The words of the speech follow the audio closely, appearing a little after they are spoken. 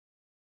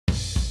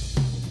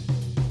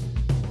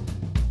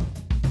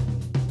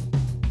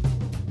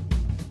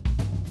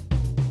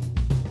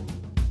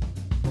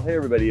Well, hey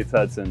everybody, it's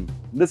Hudson.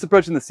 This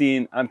Approaching the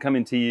Scene, I'm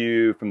coming to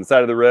you from the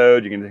side of the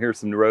road. You're gonna hear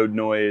some road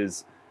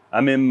noise.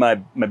 I'm in my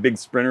big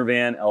Sprinter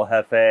van, El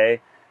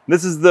Jefe.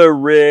 This is the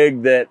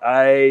rig that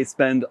I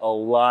spend a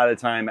lot of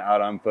time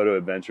out on photo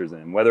adventures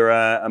in. Whether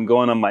I'm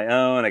going on my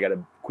own, I got a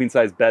queen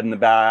size bed in the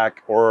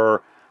back,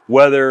 or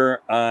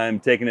whether I'm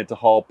taking it to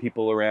haul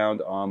people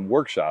around on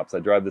workshops. I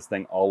drive this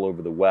thing all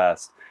over the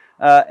West.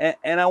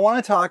 And I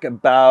wanna talk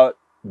about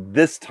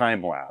this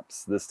time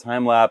lapse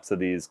of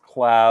these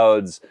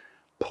clouds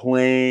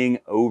playing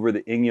over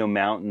the Inyo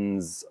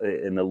Mountains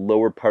in the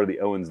lower part of the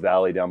Owens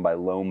Valley down by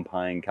Lone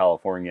Pine,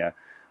 California,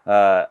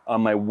 on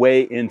my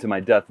way into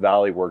my Death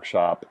Valley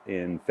workshop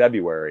in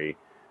February.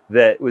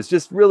 That was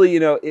just really,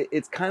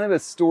 it's kind of a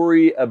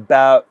story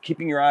about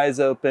keeping your eyes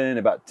open,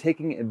 about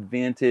taking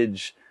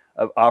advantage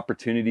of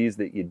opportunities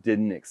that you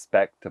didn't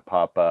expect to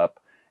pop up,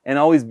 and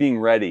always being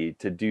ready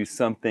to do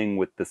something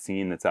with the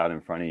scene that's out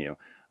in front of you.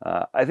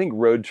 I think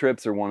road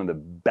trips are one of the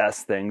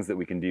best things that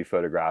we can do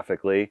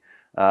photographically.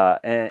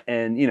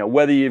 And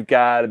whether you've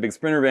got a big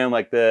Sprinter van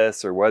like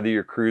this, or whether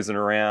you're cruising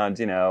around,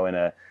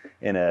 in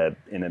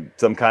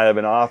some kind of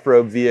an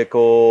off-road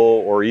vehicle,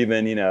 or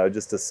even,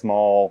 just a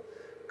small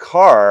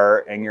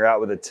car, and you're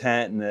out with a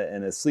tent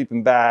and a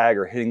sleeping bag,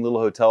 or hitting little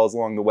hotels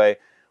along the way.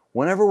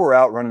 Whenever we're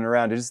out running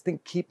around, I just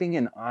think keeping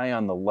an eye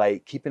on the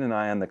light, keeping an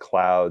eye on the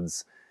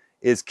clouds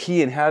is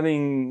key, in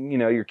having,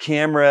 your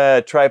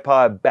camera,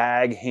 tripod,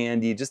 bag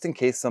handy, just in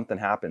case something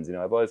happens.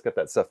 I've always got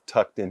that stuff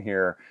tucked in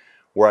here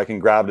where I can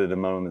grab it at a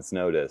moment's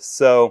notice.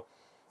 So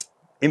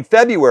in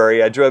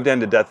February, I drove down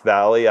to Death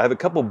Valley. I have a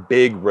couple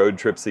big road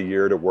trips a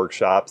year to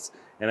workshops,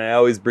 and I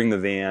always bring the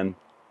van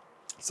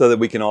so that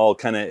we can all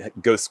kind of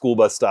go school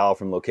bus style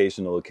from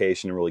location to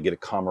location and really get a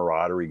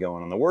camaraderie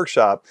going on the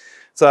workshop.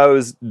 So I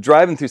was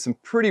driving through some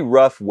pretty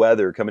rough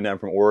weather coming down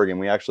from Oregon.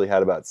 We actually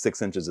had about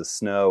 6 inches of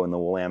snow in the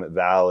Willamette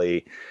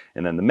Valley,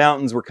 and then the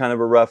mountains were kind of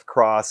a rough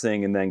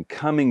crossing, and then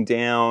coming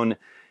down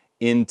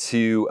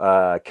into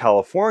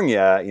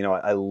California,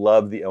 I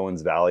love the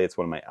Owens Valley. It's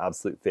one of my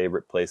absolute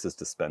favorite places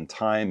to spend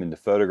time and to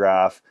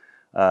photograph.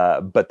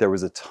 But there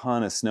was a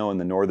ton of snow in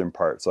the northern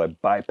part, so I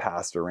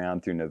bypassed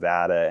around through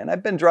Nevada, and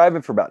I've been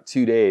driving for about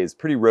 2 days,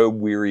 pretty road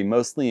weary,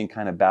 mostly in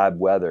kind of bad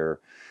weather.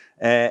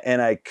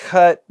 And I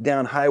cut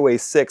down Highway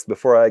 6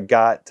 before I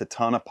got to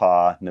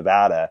Tonopah,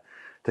 Nevada,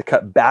 to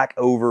cut back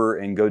over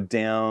and go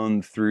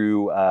down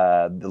through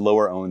the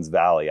lower Owens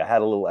Valley. I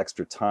had a little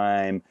extra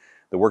time.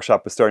 The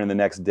workshop was starting the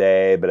next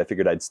day, but I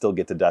figured I'd still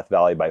get to Death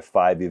Valley by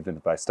 5, even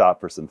if I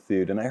stopped for some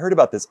food. And I heard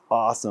about this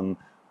awesome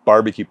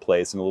barbecue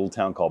place in a little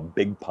town called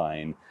Big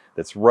Pine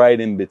that's right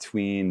in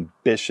between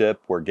Bishop,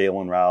 where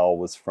Galen Rowell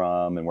was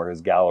from and where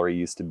his gallery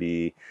used to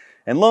be,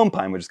 and Lone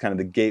Pine, which is kind of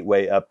the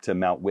gateway up to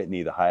Mount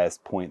Whitney, the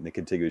highest point in the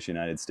contiguous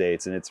United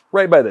States. And it's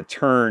right by the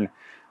turn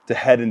to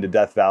head into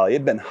Death Valley.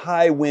 It'd been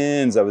high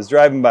winds. I was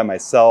driving by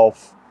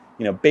myself,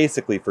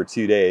 basically for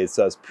 2 days,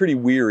 so I was pretty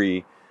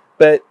weary.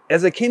 But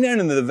as I came down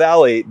into the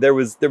valley, there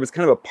was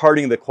kind of a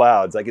parting of the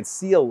clouds. I could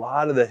see a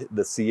lot of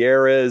the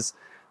Sierras.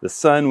 The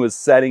sun was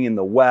setting in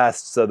the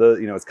west, so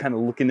it's kind of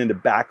looking into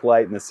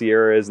backlight in the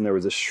Sierras, and there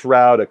was a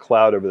shroud of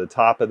cloud over the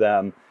top of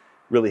them,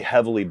 really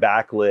heavily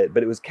backlit.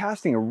 But it was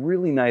casting a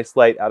really nice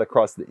light out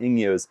across the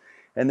Inyos,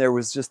 and there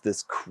was just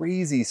this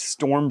crazy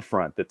storm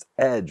front that's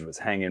edge was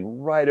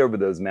hanging right over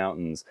those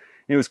mountains.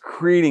 And it was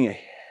creating a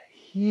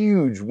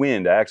huge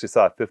wind. I actually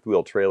saw a fifth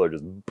wheel trailer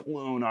just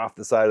blown off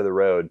the side of the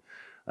road.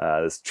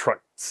 This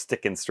truck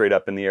sticking straight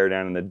up in the air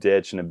down in the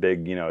ditch, and a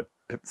big,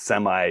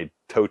 semi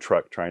tow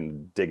truck trying to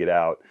dig it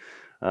out.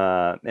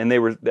 And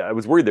I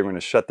was worried they were going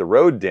to shut the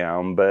road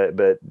down, but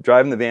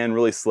driving the van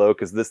really slow,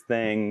 because this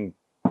thing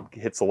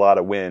hits a lot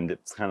of wind.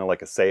 It's kind of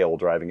like a sail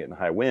driving it in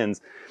high winds.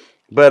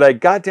 But I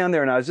got down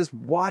there and I was just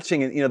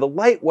watching, and the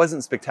light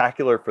wasn't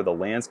spectacular for the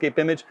landscape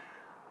image,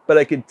 but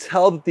I could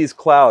tell that these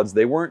clouds,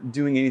 they weren't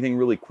doing anything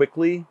really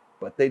quickly,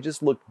 but they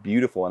just looked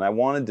beautiful, and I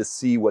wanted to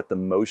see what the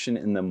motion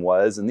in them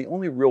was. And the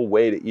only real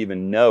way to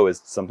even know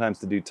is sometimes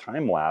to do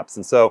time lapse.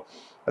 And so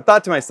I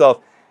thought to myself,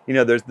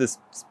 there's this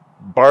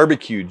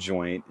barbecue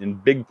joint in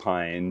Big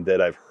Pine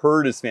that I've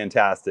heard is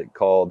fantastic,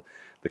 called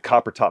the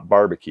Copper Top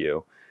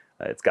Barbecue.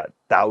 It's got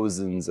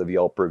thousands of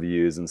Yelp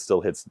reviews and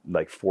still hits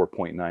like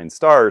 4.9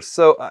 stars.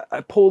 So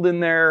I pulled in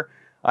there.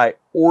 I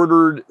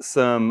ordered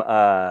some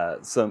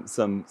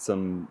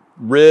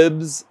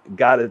ribs,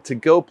 got a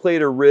to-go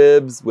plate of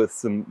ribs with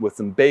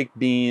some baked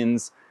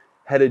beans,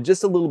 headed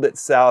just a little bit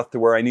south to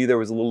where I knew there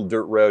was a little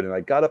dirt road, and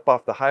I got up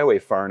off the highway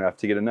far enough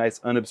to get a nice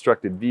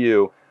unobstructed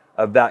view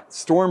of that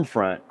storm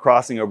front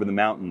crossing over the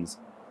mountains.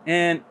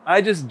 And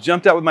I just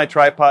jumped out with my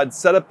tripod,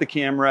 set up the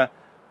camera,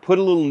 put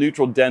a little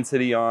neutral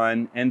density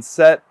on, and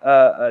set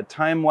a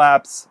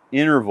time-lapse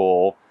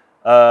interval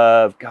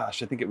of,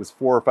 gosh, I think it was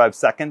 4 or 5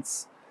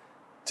 seconds,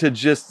 to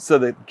just so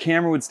the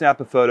camera would snap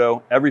a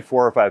photo every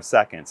 4 or 5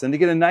 seconds. And to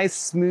get a nice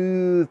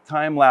smooth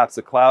time lapse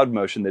of cloud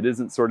motion that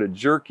isn't sort of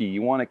jerky,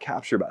 you want to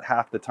capture about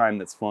half the time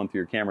that's flowing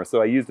through your camera.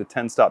 So I used a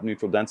 10-stop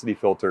neutral density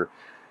filter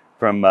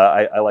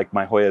I like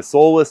my Hoya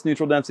Solus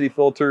neutral density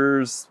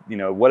filters, you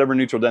know, whatever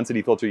neutral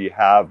density filter you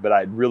have, but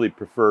I'd really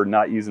prefer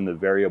not using the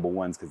variable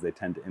ones because they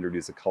tend to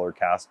introduce a color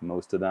cast,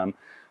 most of them.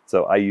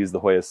 So I use the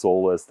Hoya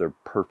Solus, they're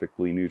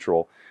perfectly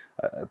neutral.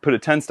 Put a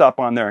 10 stop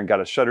on there and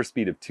got a shutter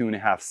speed of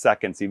 2.5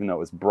 seconds, even though it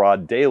was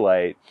broad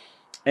daylight.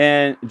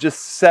 And just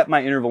set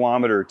my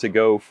intervalometer to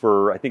go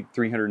for, I think,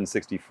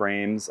 360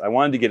 frames. I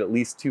wanted to get at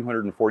least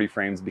 240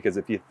 frames because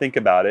if you think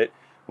about it,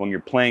 when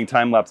you're playing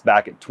time-lapse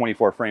back at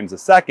 24 frames a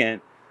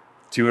second,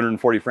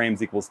 240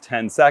 frames equals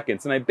 10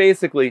 seconds. And I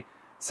basically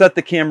set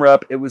the camera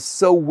up. It was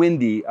so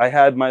windy. I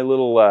had my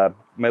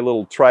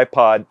little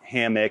tripod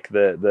hammock,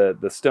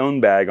 the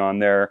stone bag on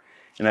there,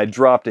 and I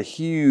dropped a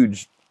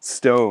huge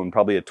stone,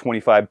 probably a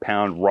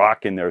 25-pound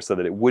rock in there so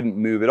that it wouldn't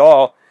move at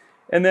all.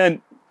 And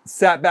then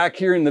sat back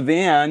here in the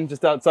van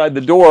just outside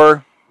the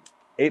door,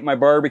 ate my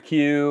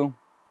barbecue,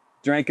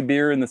 drank a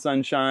beer in the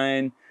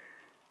sunshine,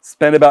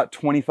 spent about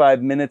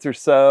 25 minutes or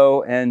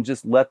so and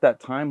just let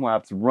that time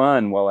lapse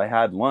run while I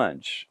had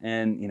lunch.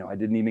 And, you know, I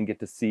didn't even get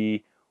to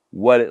see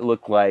what it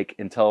looked like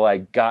until I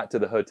got to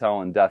the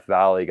hotel in Death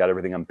Valley, got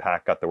everything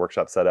unpacked, got the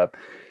workshop set up,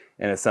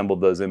 and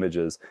assembled those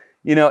images.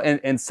 You know,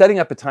 and setting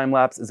up a time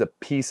lapse is a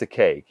piece of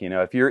cake. You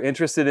know, if you're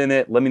interested in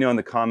it, let me know in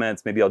the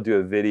comments. Maybe I'll do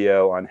a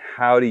video on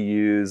how to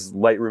use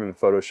Lightroom in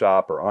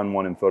Photoshop or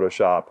On1 in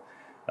Photoshop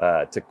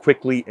to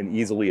quickly and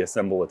easily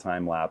assemble a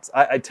time lapse.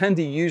 I tend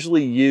to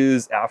usually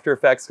use After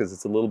Effects because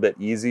it's a little bit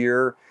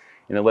easier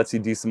and it lets you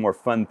do some more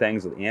fun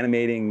things with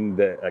animating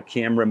the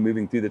camera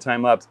moving through the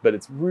time lapse, but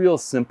it's real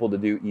simple to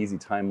do easy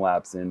time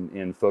lapse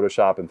in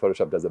Photoshop, and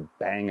Photoshop does a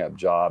bang up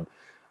job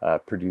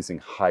producing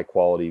high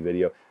quality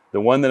video. The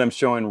one that I'm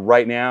showing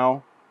right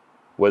now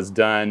was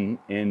done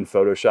in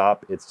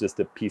Photoshop. It's just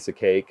a piece of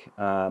cake.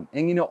 And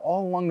you know,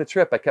 all along the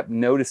trip, I kept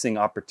noticing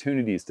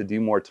opportunities to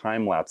do more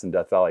time lapse in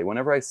Death Valley.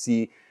 Whenever I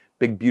see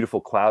big, beautiful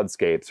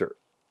cloudscapes or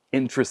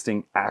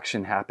interesting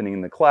action happening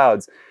in the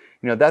clouds,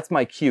 you know, that's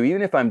my cue.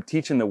 Even if I'm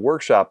teaching the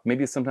workshop,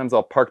 maybe sometimes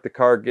I'll park the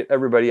car, get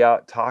everybody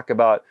out, talk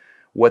about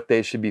what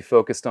they should be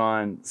focused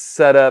on,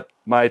 set up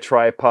my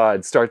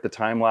tripod, start the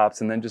time lapse,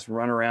 and then just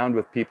run around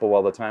with people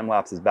while the time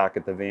lapse is back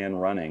at the van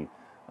running.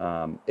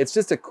 It's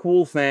just a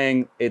cool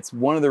thing. It's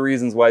one of the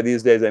reasons why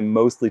these days I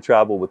mostly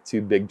travel with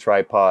 2 big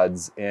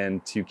tripods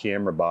and 2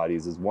 camera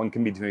bodies, is one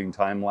can be doing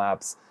time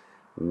lapse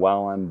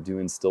while I'm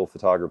doing still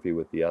photography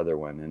with the other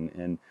one.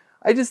 And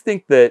I just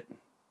think that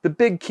the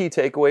big key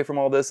takeaway from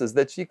all this is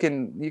that you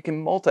can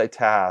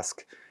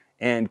multitask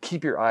and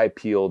keep your eye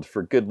peeled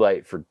for good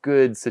light, for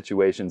good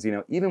situations, you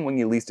know, even when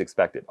you least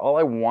expect it. All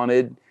I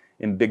wanted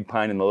in Big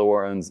Pine in the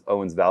Lower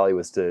Owens Valley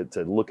was to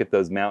look at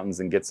those mountains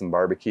and get some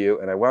barbecue,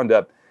 and I wound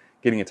up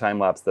getting a time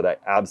lapse that I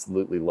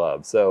absolutely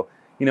love. So,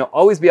 you know,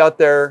 always be out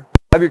there,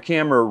 have your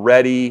camera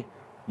ready,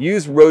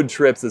 use road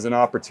trips as an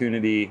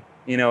opportunity,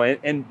 you know,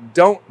 and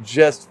don't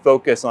just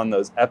focus on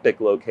those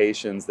epic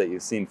locations that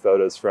you've seen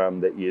photos from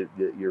that you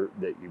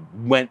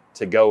went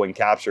to go and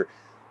capture.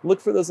 Look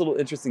for those little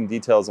interesting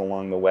details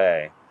along the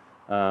way.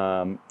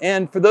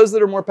 And for those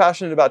that are more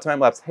passionate about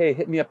time lapse, hey,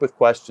 hit me up with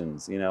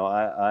questions. You know,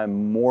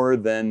 I'm more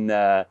than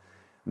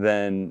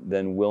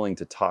willing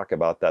to talk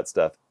about that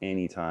stuff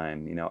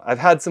anytime. You know, I've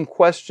had some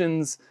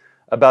questions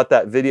about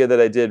that video that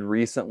I did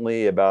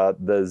recently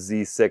about the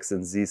Z6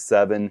 and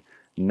Z7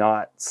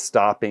 not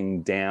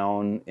stopping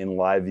down in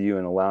live view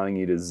and allowing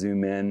you to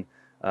zoom in.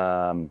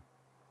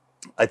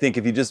 I think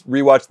if you just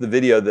rewatch the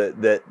video,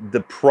 that the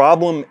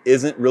problem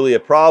isn't really a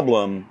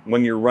problem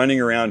when you're running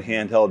around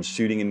handheld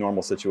shooting in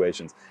normal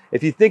situations.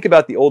 If you think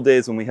about the old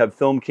days when we had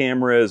film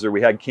cameras, or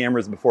we had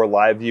cameras before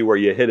live view where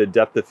you hit a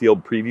depth of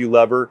field preview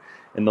lever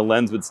and the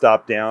lens would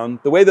stop down,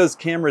 the way those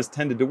cameras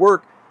tended to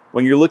work,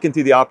 when you're looking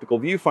through the optical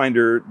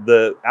viewfinder,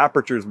 the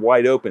aperture is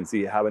wide open, so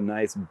you have a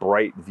nice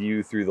bright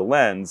view through the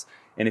lens.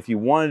 And if you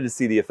wanted to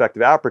see the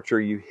effective aperture,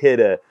 you hit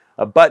a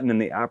button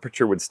and the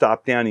aperture would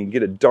stop down, and you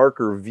get a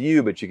darker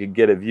view, but you could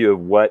get a view of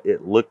what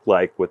it looked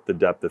like with the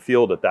depth of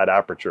field at that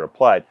aperture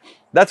applied.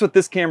 That's what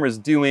this camera is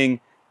doing.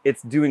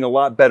 It's doing a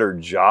lot better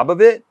job of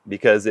it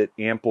because it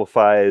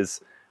amplifies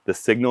the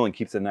signal and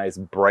keeps a nice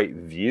bright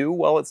view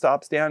while it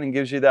stops down and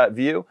gives you that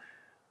view.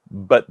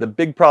 But the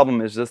big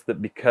problem is just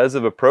that because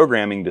of a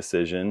programming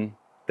decision,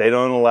 they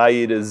don't allow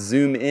you to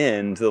zoom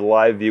in to the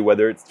live view,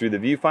 whether it's through the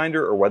viewfinder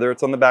or whether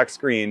it's on the back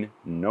screen,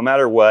 no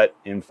matter what,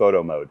 in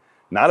photo mode.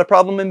 Not a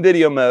problem in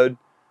video mode,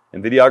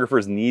 and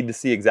videographers need to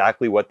see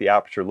exactly what the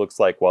aperture looks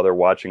like while they're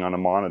watching on a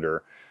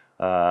monitor.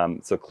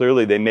 So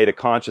clearly they made a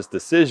conscious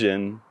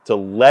decision to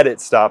let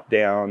it stop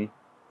down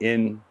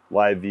in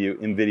live view,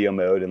 in video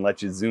mode, and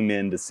let you zoom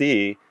in to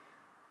see,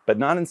 but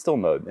not in still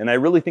mode. And I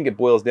really think it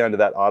boils down to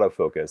that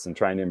autofocus and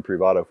trying to improve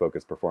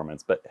autofocus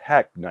performance. But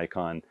heck,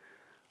 Nikon,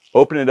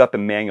 open it up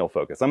in manual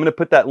focus. I'm going to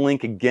put that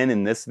link again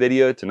in this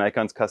video to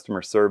Nikon's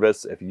customer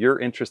service. If you're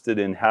interested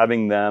in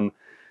having them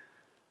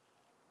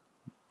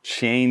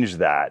change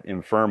that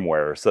in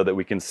firmware so that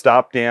we can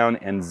stop down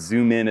and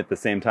zoom in at the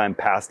same time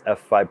past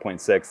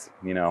f5.6,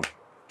 you know,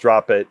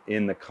 drop it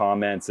in the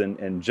comments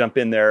and jump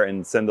in there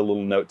and send a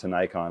little note to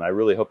Nikon. I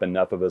really hope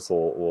enough of us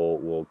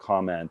will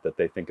comment that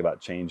they think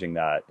about changing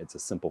that. It's a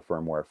simple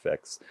firmware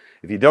fix.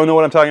 If you don't know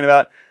what I'm talking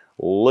about,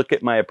 look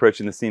at my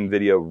approaching the scene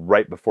video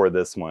right before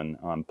this one.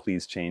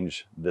 Please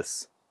change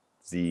this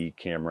Z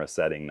camera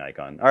setting,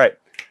 Nikon. All right,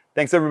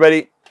 thanks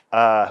everybody.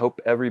 Hope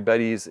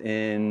everybody's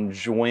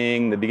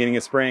enjoying the beginning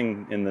of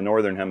spring in the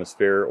northern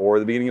hemisphere, or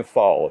the beginning of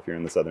fall if you're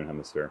in the southern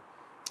hemisphere.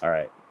 All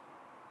right.